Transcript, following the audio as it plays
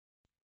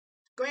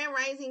Grand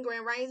Rising,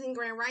 Grand Rising,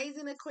 Grand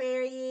Rising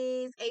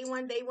Aquarius.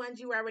 A1 Day 1,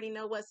 you already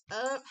know what's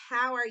up.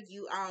 How are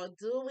you all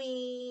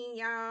doing,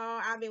 y'all?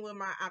 I've been with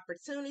my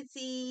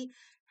opportunity,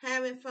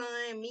 having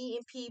fun,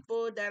 meeting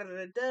people, da da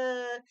da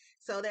da.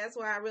 So that's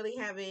why I really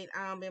haven't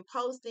been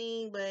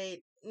posting, but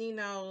you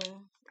know,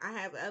 I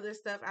have other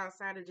stuff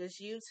outside of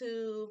just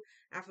YouTube.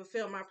 I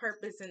fulfill my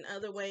purpose in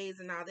other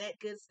ways and all that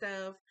good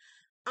stuff.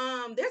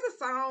 There's a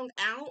song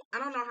out. I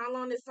don't know how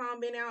long this song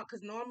been out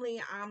because normally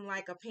I'm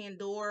like a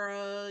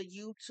Pandora,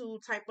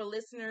 YouTube type of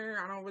listener.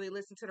 I don't really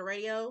listen to the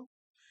radio.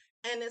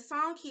 And the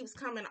song keeps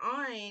coming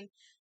on,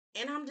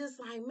 and I'm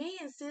just like, man,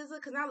 SZA,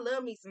 because I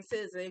love me some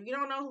SZA. If you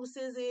don't know who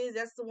SZA is,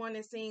 that's the one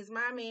that sings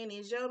 "My Man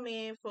Is Your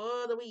Man"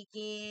 for the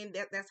weekend.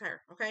 That's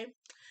her, okay?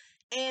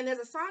 And there's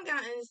a song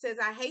out and it says,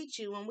 "I hate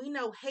you." And we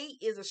know hate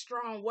is a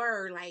strong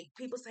word. Like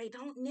people say,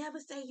 don't never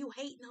say you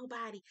hate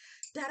nobody.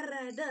 Da da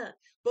da da.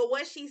 But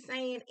what she's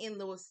saying in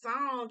the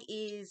song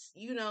is,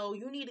 you know,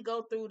 you need to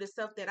go through the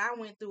stuff that I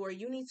went through, or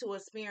you need to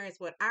experience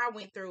what I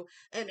went through.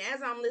 And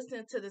as I'm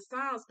listening to the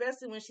song,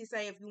 especially when she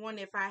say, if you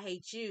wonder if I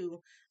hate you,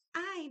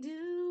 I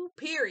do,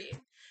 period.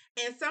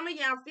 And some of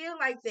y'all feel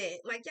like that.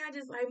 Like y'all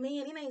just like,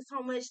 man, it ain't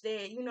so much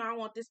that, you know, I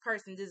want this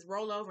person to just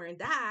roll over and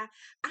die.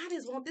 I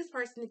just want this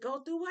person to go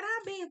through what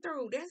I've been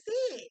through. That's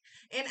it.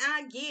 And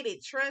I get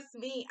it. Trust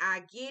me.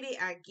 I get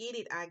it. I get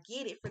it. I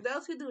get it. For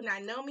those who do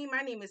not know me,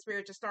 my name is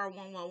Spiritual Star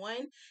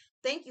 111.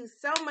 Thank you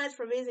so much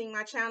for visiting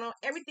my channel.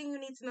 Everything you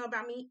need to know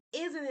about me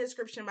is in the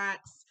description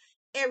box.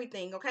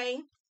 Everything, okay?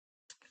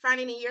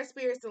 Finding in your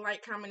spirits to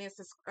like, comment,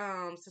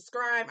 and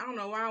subscribe. I don't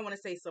know why I want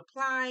to say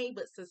supply,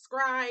 but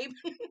subscribe.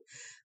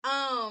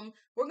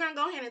 We're gonna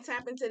go ahead and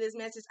tap into this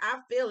message. I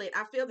feel it.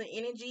 I feel the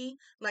energy.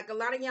 Like a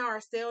lot of y'all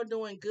are still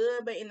doing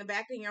good, but in the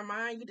back of your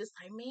mind, you just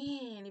like,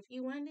 man, if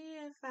you wonder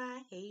if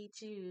I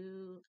hate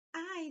you,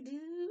 I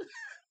do.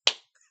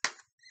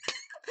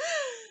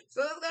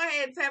 So let's go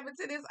ahead and tap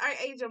into this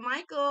Archangel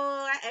Michael.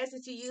 I ask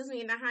that you use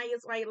me in the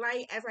highest white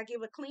light as I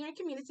give a clear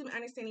community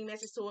understanding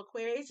message to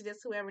Aquarius, just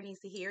whoever needs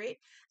to hear it.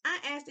 I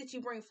ask that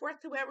you bring forth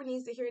whoever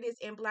needs to hear this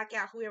and block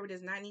out whoever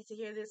does not need to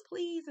hear this,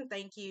 please, and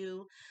thank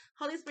you.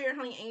 Holy Spirit,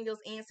 holy angels,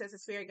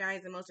 ancestors, spirit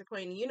guides, and most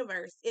important, the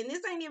universe. And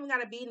this ain't even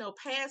got to be no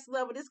past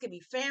level. This could be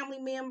family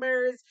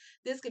members.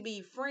 This could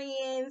be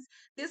friends.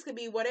 This could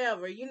be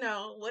whatever, you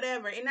know,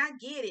 whatever. And I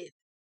get it.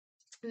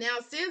 Now,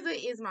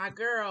 SZA is my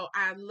girl.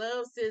 I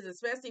love SZA,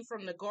 especially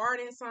from the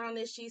Garden song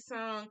that she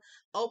sung,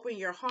 "Open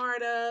Your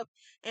Heart Up."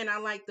 And I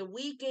like the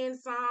Weekend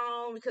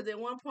song because at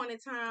one point in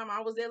time,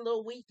 I was that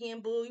little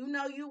Weekend boo. You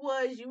know you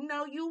was. You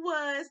know you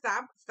was.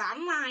 Stop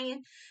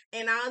lying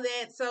and all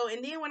that. So,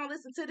 and then when I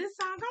listen to this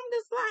song, I'm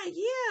just like,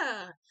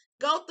 yeah,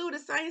 go through the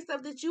same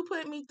stuff that you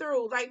put me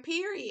through. Like,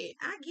 period.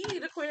 I get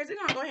it, Aquarius. We're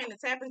going to go ahead and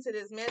tap into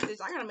this message.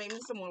 I got to make me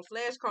some more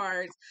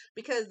flashcards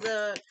because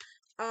the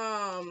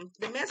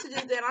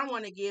messages that I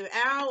want to give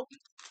out,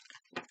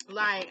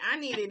 like I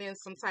need it in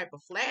some type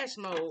of flash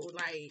mode.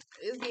 Like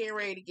it's getting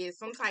ready to get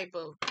some type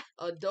of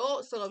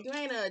adult. So if you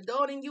ain't an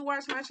adult and you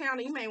watch my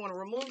channel, you may want to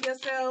remove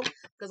yourself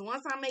because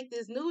once I make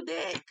this new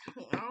deck,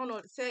 I don't know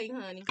what to tell you,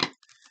 honey.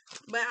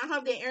 But I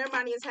hope that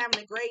everybody is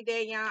having a great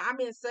day, y'all. I've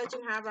been such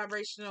in high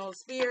vibrational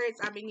spirits.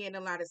 I've been getting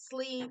a lot of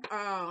sleep,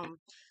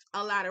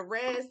 a lot of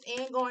rest,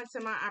 and going to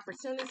my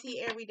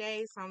opportunity every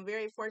day. So I'm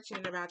very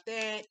fortunate about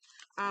that.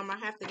 I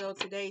have to go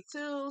today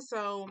too,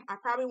 so I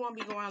probably won't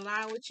be going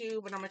live with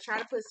you, but I'm gonna try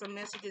to put some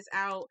messages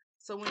out.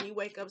 So when you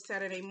wake up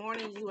Saturday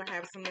morning, you will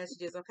have some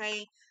messages,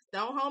 okay?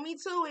 Don't hold me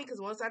to it,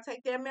 because once I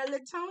take that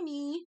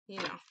melatonin, you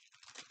know.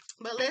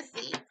 But let's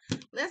see.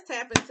 Let's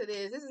tap into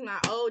this. This is my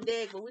old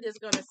deck, but we're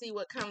just going to see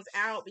what comes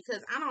out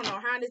because I don't know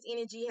how this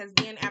energy has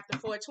been after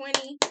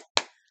 420.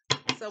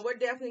 So we're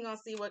definitely going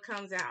to see what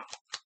comes out.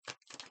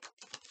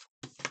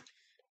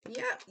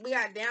 Yep, we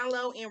got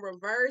download in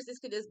reverse. This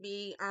could just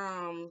be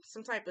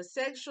some type of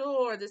sexual,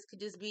 or this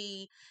could just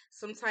be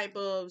some type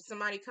of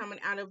somebody coming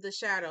out of the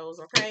shadows,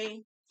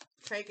 okay?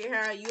 Take it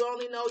how you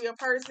only know your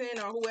person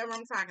or whoever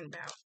I'm talking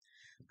about.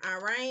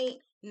 All right.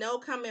 No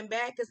coming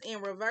back is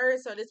in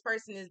reverse. So this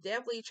person is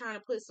definitely trying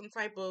to put some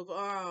type of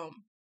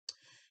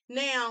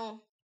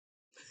now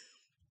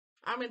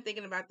I've been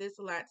thinking about this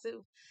a lot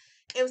too.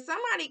 If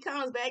somebody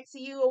comes back to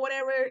you or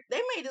whatever,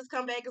 they may just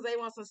come back because they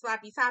want some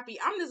sloppy toppy.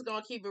 I'm just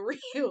gonna keep it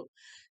real.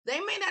 They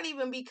may not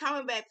even be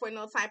coming back for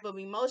no type of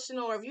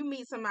emotional, or if you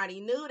meet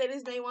somebody new, they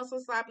just may want some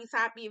sloppy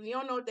toppy. If you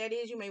don't know what that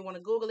is, you may want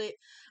to Google it.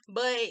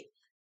 But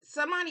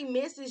somebody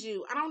misses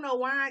you. I don't know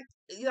why.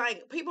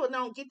 Like people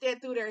don't get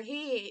that through their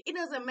head. It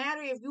doesn't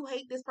matter if you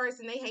hate this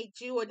person, they hate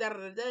you, or da da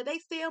da da. They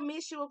still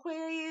miss you,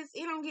 Aquarius.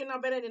 It don't get no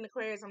better than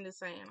Aquarius. I'm just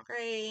saying.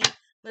 Okay,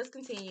 let's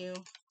continue.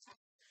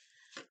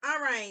 All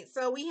right,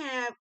 so we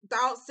have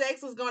thought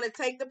sex was gonna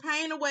take the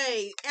pain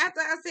away. After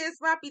I said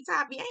sloppy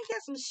toppy, ain't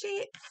that some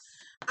shit?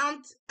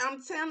 I'm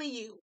telling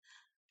you.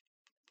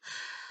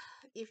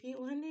 If you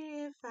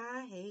wonder if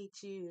I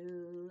hate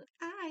you,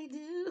 I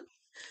do.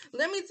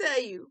 Let me tell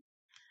you.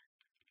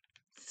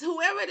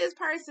 Whoever this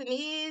person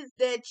is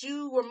that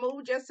you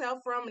removed yourself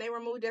from, and they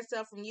removed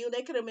themselves from you,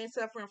 they could have been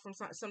suffering from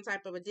some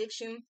type of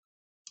addiction.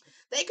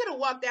 They could have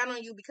walked out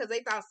on you because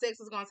they thought sex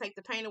was going to take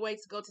the pain away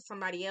to go to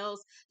somebody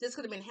else. This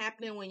could have been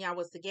happening when y'all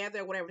was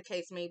together, whatever the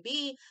case may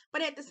be.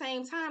 But at the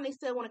same time, they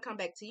still want to come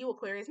back to you,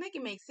 Aquarius. Make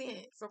it make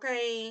sense,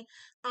 okay?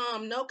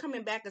 No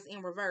coming back is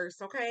in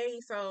reverse, okay?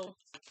 So,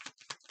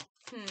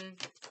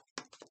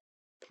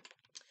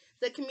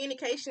 the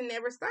communication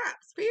never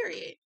stops,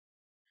 period.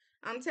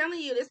 I'm telling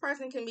you, this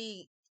person can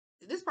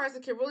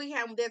really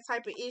have that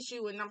type of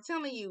issue. And I'm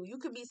telling you, you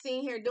could be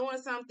sitting here doing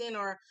something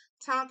or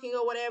talking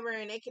or whatever,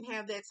 and they can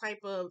have that type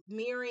of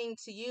mirroring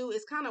to you.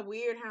 It's kind of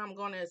weird how I'm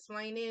going to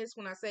explain this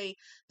when I say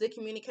the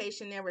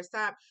communication never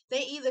stopped.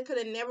 They either could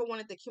have never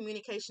wanted the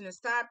communication to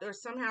stop, or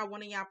somehow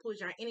one of y'all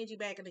pulls your energy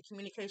back and the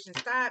communication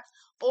stops,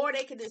 or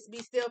they could just be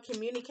still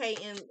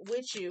communicating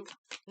with you,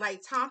 like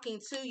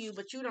talking to you,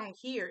 but you don't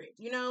hear it.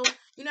 You know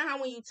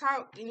how when you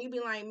talk and you be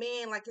like,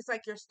 man, like it's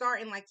like you're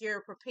starting, like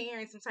you're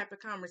preparing some type of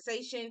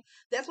conversation.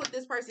 That's what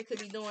this person could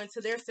be doing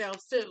to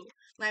themselves too.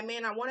 Like,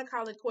 man, I want to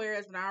call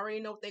Aquarius, but I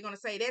already know what they're going to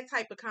say. That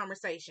type of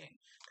conversation.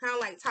 Kind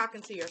of like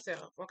talking to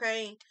yourself,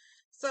 okay?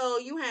 So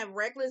you have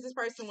reckless. This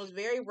person was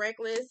very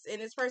reckless,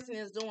 and this person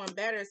is doing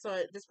better.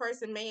 So this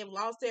person may have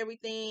lost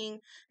everything,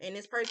 and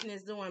this person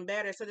is doing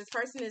better. So this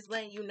person is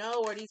letting you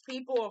know, or these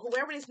people, or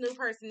whoever this new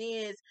person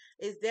is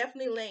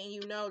definitely letting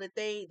you know that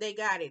they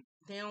got it.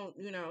 They don't,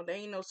 they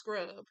ain't no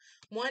scrub.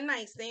 One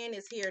night stand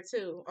is here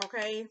too,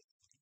 okay?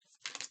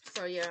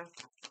 So yeah,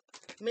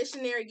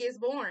 missionary gets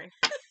born.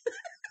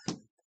 Look,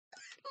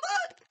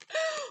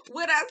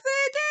 when I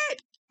said that,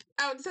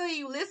 I'll tell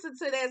you, listen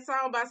to that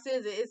song by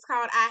SZA. It's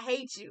called I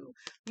Hate You.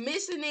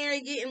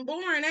 Missionary getting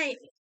born, ain't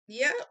it?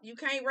 Yep, you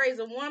can't raise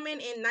a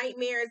woman, and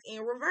nightmares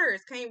in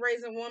reverse. Can't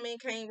raise a woman,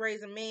 can't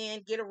raise a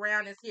man. Get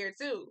around is here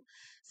too.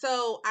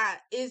 So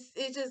it's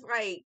just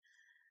like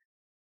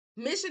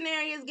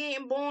missionary is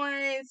getting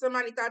born.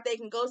 Somebody thought they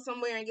can go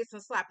somewhere and get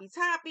some sloppy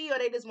toppy, or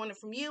they just want it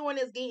from you and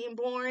it's getting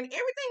born.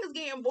 Everything is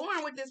getting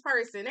born with this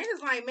person. They're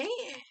just like, man,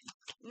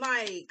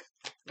 like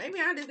maybe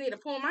I just need to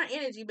pull my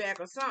energy back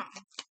or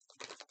something.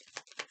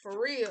 For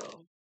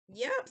real.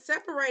 Yep,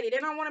 separated. They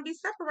don't want to be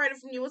separated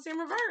from you. It's in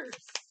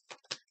reverse.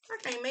 I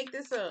can't make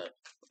this up.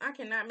 I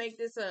cannot make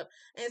this up.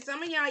 And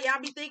some of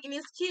y'all be thinking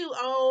it's cute.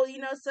 Oh,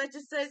 such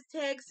and such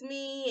text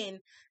me and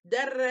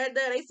da da da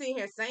da. They sitting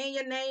here saying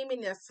your name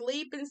in their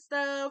sleep and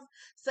stuff.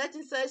 Such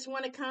and such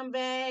want to come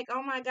back.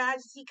 Oh my gosh,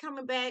 is he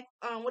coming back?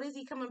 What is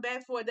he coming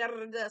back for? Da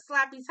da da.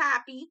 Sloppy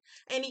toppy.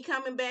 And he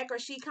coming back or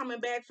she coming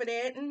back for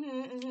that?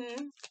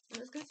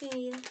 Let's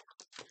continue.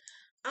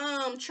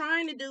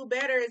 Trying to do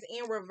better is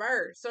in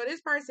reverse. So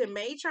this person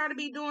may try to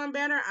be doing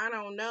better. I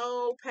don't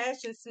know.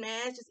 Passion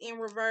smash is in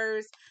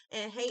reverse,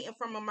 and hating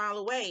from a mile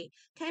away.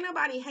 Can't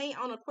nobody hate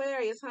on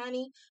Aquarius,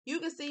 honey. You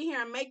can sit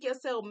here and make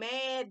yourself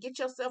mad, get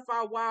yourself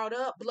all wild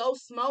up, blow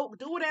smoke,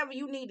 do whatever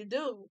you need to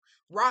do.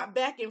 Rock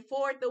back and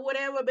forth or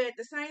whatever, but at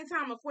the same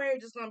time,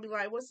 Aquarius just gonna be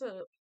like, what's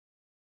up?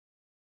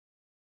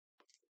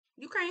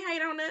 You can't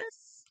hate on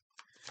us.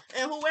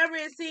 And whoever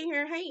is sitting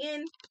here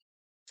hating,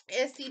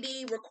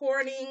 STD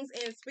recordings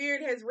and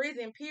spirit has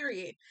risen,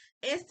 period.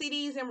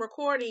 STDs and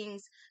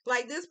recordings,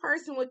 like this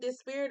person with this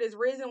spirit is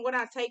risen. What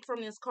I take from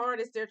this card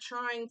is they're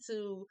trying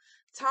to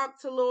talk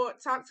to the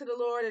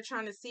Lord. They're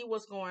trying to see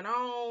what's going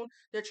on.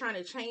 They're trying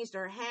to change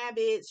their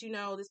habits.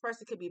 This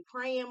person could be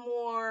praying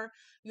more,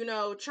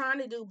 trying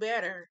to do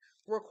better.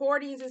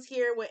 Recordings is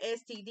here with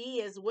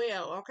STD as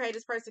well. Okay,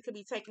 this person could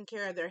be taking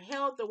care of their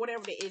health or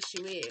whatever the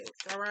issue is.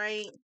 All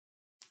right.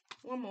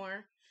 One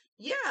more.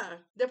 Yeah,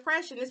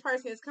 depression. This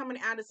person is coming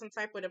out of some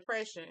type of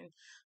depression.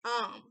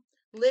 Um,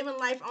 Living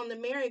life on the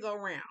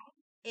merry-go-round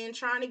and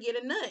trying to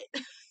get a nut.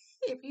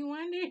 If you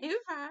wonder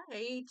if I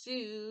hate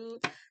you,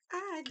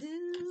 I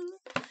do.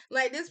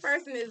 Like this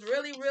person is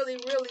really, really,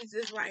 really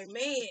just like,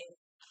 man,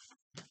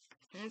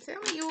 I'm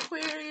telling you,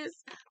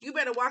 Aquarius, you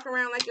better walk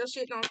around like your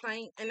shit don't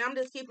stink. And I'm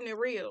just keeping it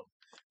real.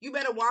 You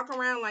better walk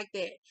around like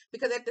that.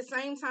 Because at the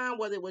same time,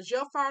 whether it was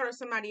your fault or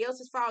somebody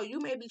else's fault, you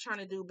may be trying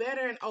to do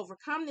better and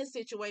overcome this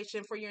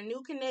situation for your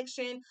new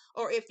connection.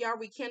 Or if y'all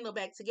rekindle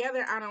back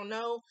together, I don't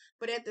know.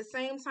 But at the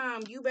same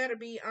time, you better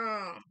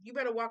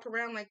walk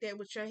around like that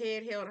with your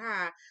head held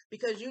high.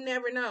 Because you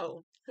never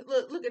know.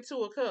 Look at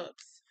Two of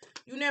Cups.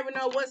 You never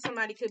know what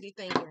somebody could be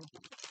thinking.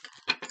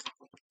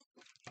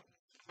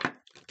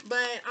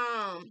 But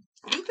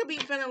you could be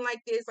feeling like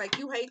this, like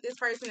you hate this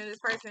person and this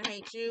person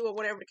hates you, or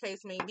whatever the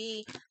case may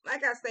be.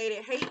 Like I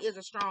stated, hate is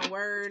a strong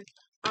word.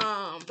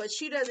 But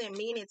she doesn't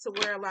mean it to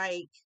where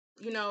like,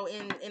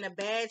 in a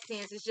bad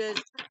sense. It's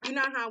just,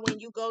 how when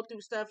you go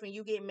through stuff and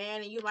you get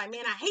mad and you like,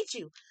 man, I hate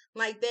you,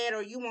 like that,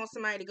 or you want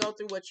somebody to go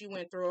through what you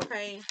went through,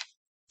 okay?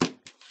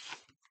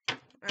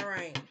 All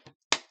right.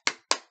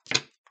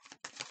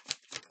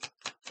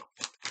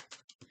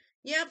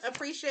 Yep,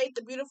 appreciate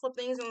the beautiful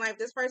things in life.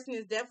 This person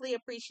is definitely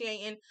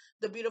appreciating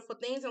the beautiful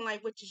things in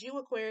life, which is you,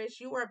 Aquarius.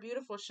 You are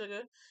beautiful,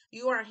 sugar.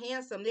 You are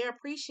handsome. They're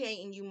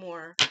appreciating you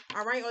more.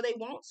 All right, or they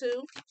want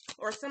to.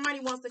 Or somebody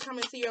wants to come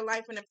into your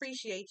life and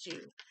appreciate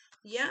you.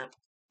 Yep.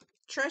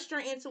 Trust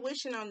your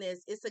intuition on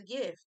this. It's a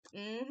gift.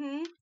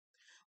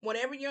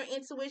 Whatever your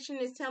intuition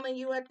is telling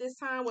you at this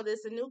time, whether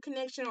it's a new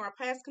connection or a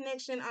past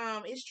connection,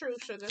 it's true,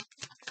 sugar.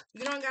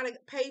 You don't gotta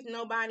pay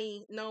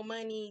nobody no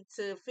money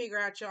to figure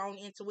out your own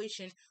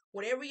intuition.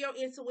 Whatever your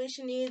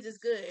intuition is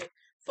good.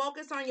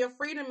 Focus on your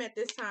freedom at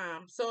this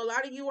time. So a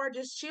lot of you are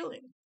just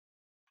chilling.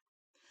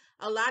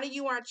 A lot of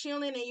you are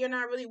chilling and you're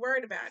not really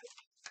worried about it.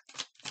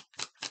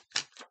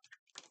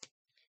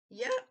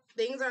 Yep,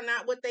 things are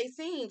not what they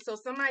seem. So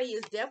somebody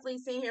is definitely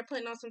sitting here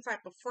putting on some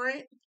type of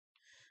front.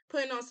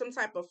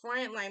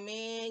 Like,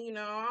 man, you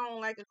know, I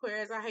don't like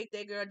Aquarius. I hate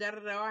that girl. Da da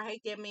da. I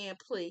hate that man.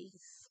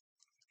 Please.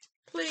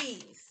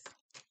 Please.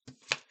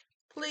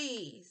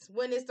 Please.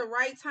 When it's the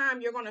right time,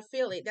 you're gonna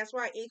feel it. That's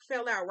why it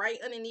fell out right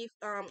underneath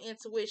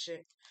intuition.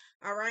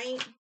 All right.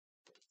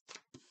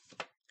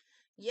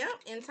 Yep,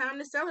 and time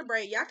to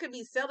celebrate. Y'all could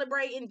be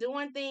celebrating,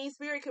 doing things.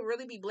 Spirit could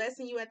really be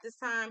blessing you at this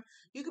time.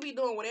 You could be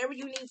doing whatever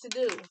you need to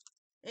do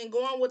and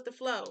going with the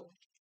flow.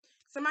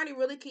 Somebody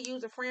really could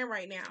use a friend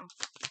right now.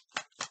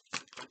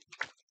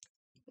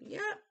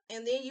 Yep,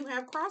 and then you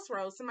have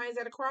crossroads. Somebody's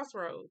at a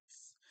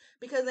crossroads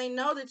because they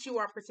know that you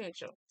are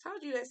potential.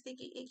 Told you that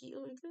sticky, icky,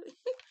 ooey, gooey.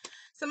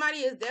 Somebody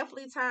is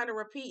definitely tired of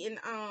repeating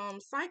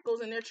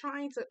cycles, and they're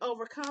trying to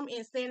overcome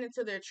and stand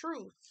into their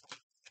truth.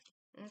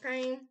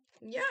 Okay?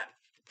 Yep.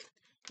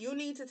 You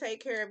need to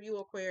take care of you,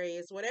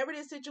 Aquarius. Whatever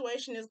this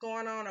situation is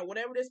going on, or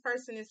whatever this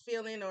person is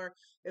feeling, or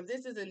if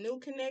this is a new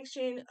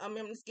connection, I'm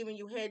just giving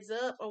you heads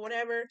up or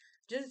whatever.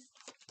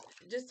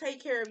 Just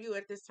take care of you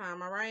at this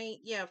time, all right?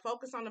 Yeah,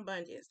 focus on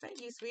abundance.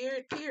 Thank you,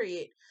 Spirit,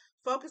 period.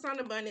 Focus on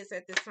abundance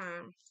at this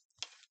time.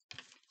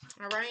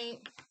 All right?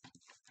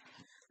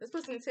 Let's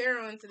put some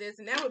tarot into this,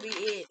 and that would be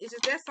it. It's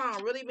just that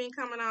song really been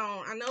coming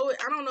on. I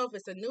don't know if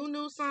it's a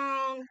new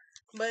song,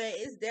 but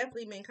it's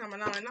definitely been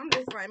coming on. And I'm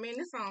just like, man,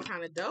 this song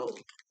kind of dope.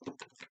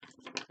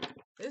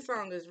 This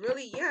song is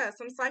really, yeah,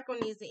 some cycle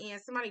needs to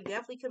end. Somebody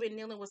definitely could be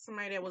dealing with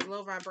somebody that was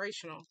low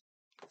vibrational.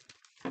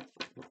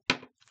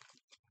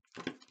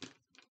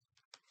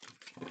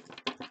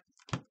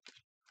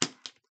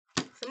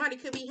 Somebody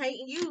could be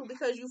hating you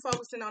because you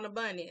focusing on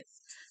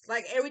abundance.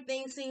 Like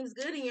everything seems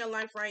good in your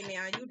life right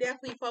now. You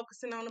definitely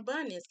focusing on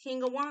abundance.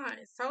 King of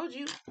Wands. Told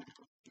you.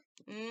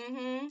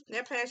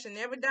 That passion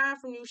never died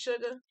from you,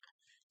 sugar.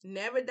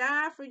 Never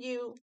died for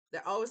you.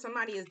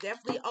 Somebody is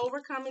definitely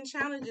overcoming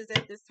challenges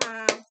at this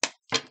time.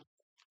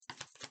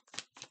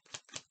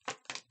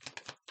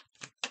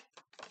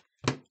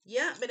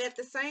 Yeah, but at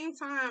the same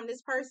time,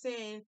 this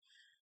person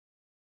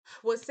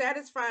was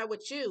satisfied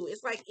with you.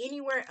 It's like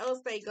anywhere else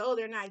they go,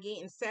 they're not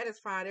getting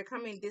satisfied. They're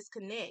coming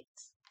disconnect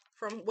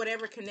from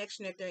whatever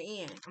connection that they're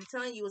in. I'm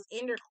telling you,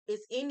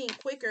 it's ending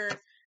quicker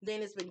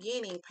than it's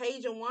beginning.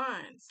 Page of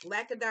Wands.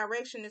 Lack of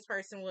direction this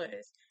person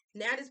was.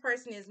 Now this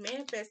person is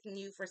manifesting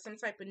you for some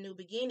type of new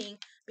beginning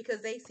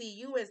because they see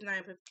you as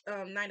Nine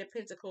of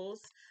Pentacles.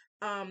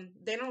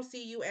 They don't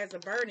see you as a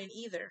burden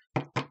either.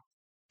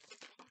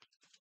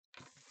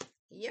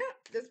 Yep,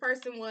 this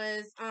person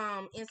was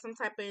in some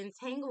type of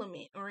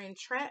entanglement or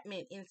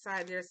entrapment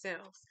inside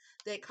themselves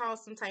that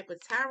caused some type of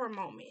tower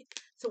moment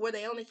to where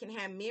they only can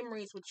have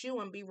memories with you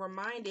and be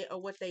reminded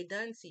of what they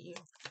done to you.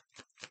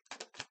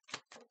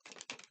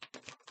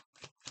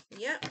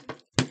 Yep,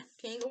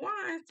 King of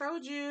Wands,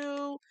 told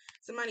you.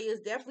 Somebody is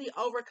definitely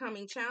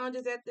overcoming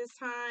challenges at this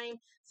time.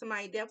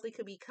 Somebody definitely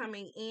could be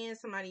coming in,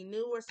 somebody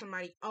new or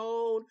somebody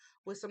old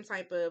with some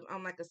type of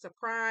like a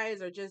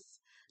surprise, or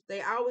just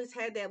they always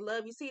had that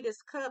love. You see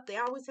this cup, they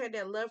always had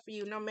that love for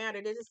you no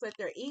matter. They just let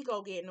their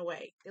ego get in the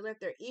way. They let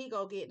their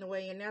ego get in the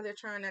way, and now they're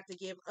trying not to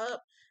give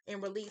up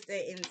and release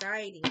that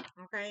anxiety,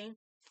 okay?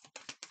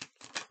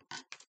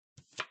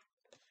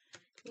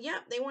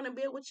 Yep, they want to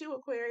build with you,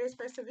 Aquarius.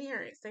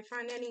 Perseverance. They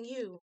find that in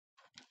you.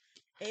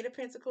 8 of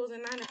Pentacles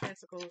and 9 of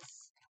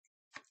Pentacles.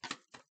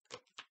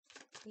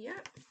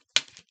 Yep.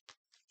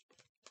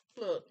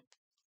 Look.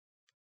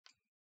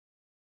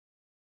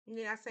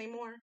 Did I say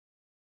more?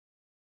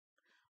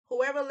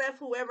 Whoever left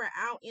whoever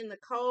out in the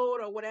cold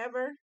or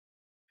whatever,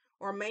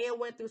 or may have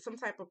went through some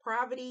type of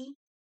poverty,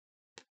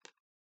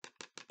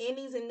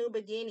 endings and new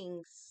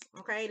beginnings.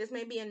 Okay, this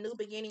may be a new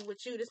beginning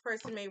with you. This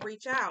person may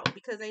reach out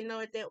because they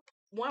know at that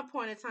one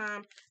point in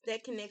time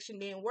that connection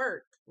didn't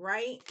work,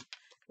 right?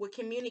 With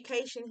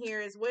communication here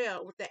as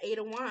well, with the 8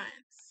 of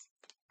Wands.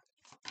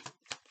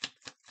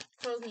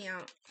 Close me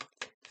out.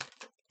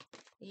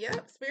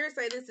 Yep, Spirit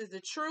say this is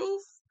the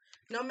truth.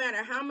 No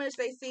matter how much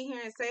they sit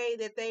here and say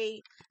that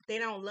they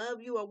don't love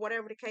you or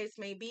whatever the case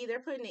may be, they're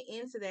putting an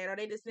end to that, or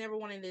they just never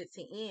wanted it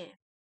to end.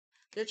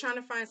 They're trying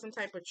to find some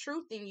type of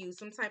truth in you,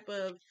 some type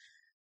of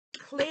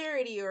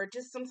clarity, or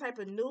just some type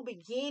of new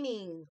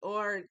beginning,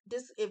 or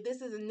this, if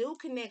this is a new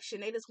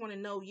connection, they just want to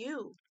know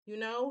you, you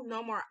know,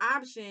 no more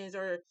options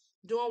or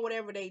doing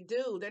whatever they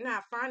do. They're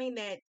not finding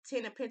that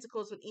 10 of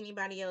Pentacles with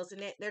anybody else,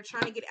 and that they're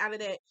trying to get out of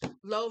that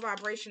low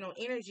vibrational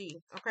energy.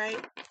 Okay,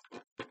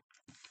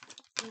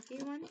 if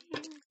you want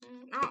to,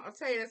 I'll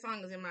tell you, that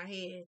song is in my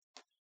head.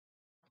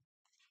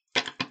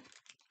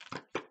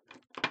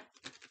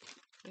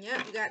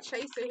 Yep, you got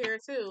chaser here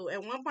too.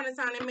 At one point in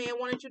time, that man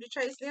wanted you to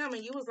chase them,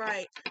 and you was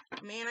like,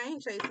 man, I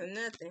ain't chasing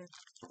nothing.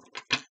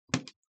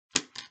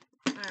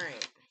 All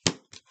right.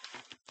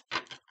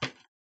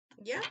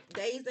 Yep,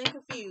 dazed and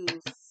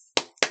confused.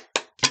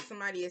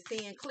 Somebody is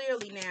seeing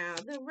clearly now.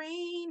 The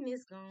rain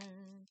is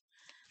gone.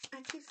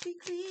 I can see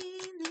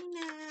clearly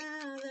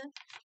now.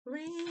 The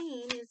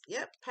rain is,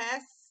 yep,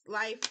 past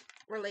life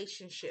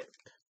relationship.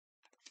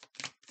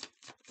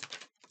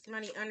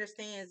 Somebody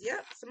understands.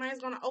 Yep, somebody's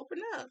going to open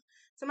up.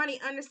 Somebody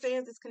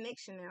understands this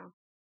connection now.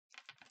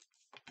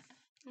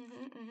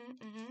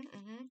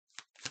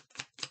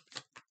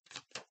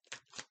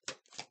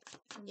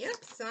 Yep,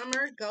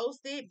 summer,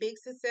 ghosted, big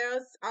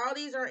success. All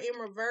these are in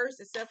reverse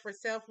except for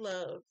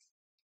self-love.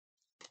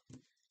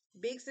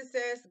 Big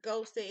success,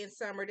 ghosted, in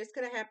summer. This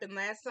could have happened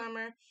last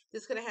summer.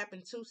 This could have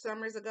happened 2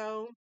 summers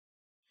ago.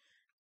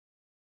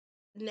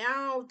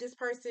 Now this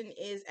person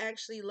is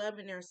actually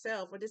loving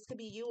themselves. Or this could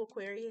be you,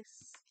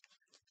 Aquarius.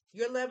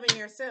 You're loving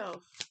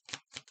yourself.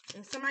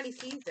 And somebody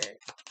sees that.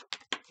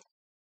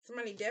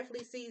 Somebody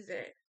definitely sees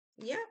that.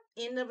 Yep,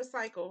 end of a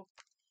cycle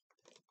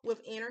with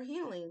inner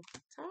healing.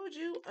 Told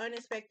you,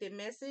 unexpected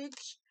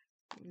message,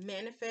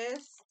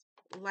 manifest,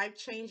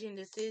 life-changing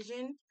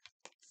decision,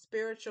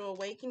 spiritual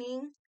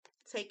awakening,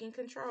 taking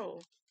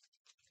control.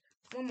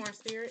 One more,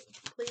 Spirit,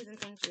 please and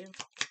thank you.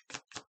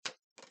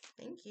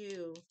 Thank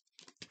you.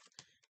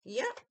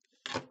 Yep.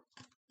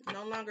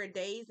 No longer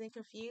dazed and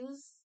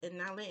confused and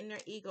not letting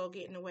their ego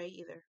get in the way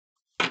either.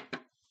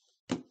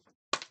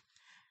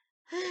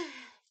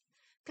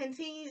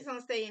 Continues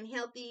on staying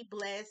healthy,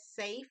 blessed,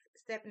 safe,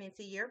 stepping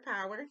into your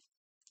power.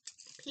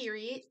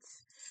 Period.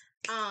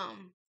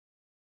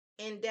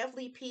 And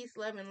definitely peace,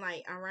 love, and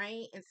light. All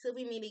right. Until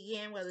we meet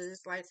again, whether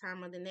this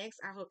lifetime or the next,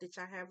 I hope that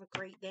y'all have a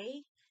great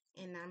day.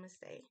 And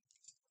namaste.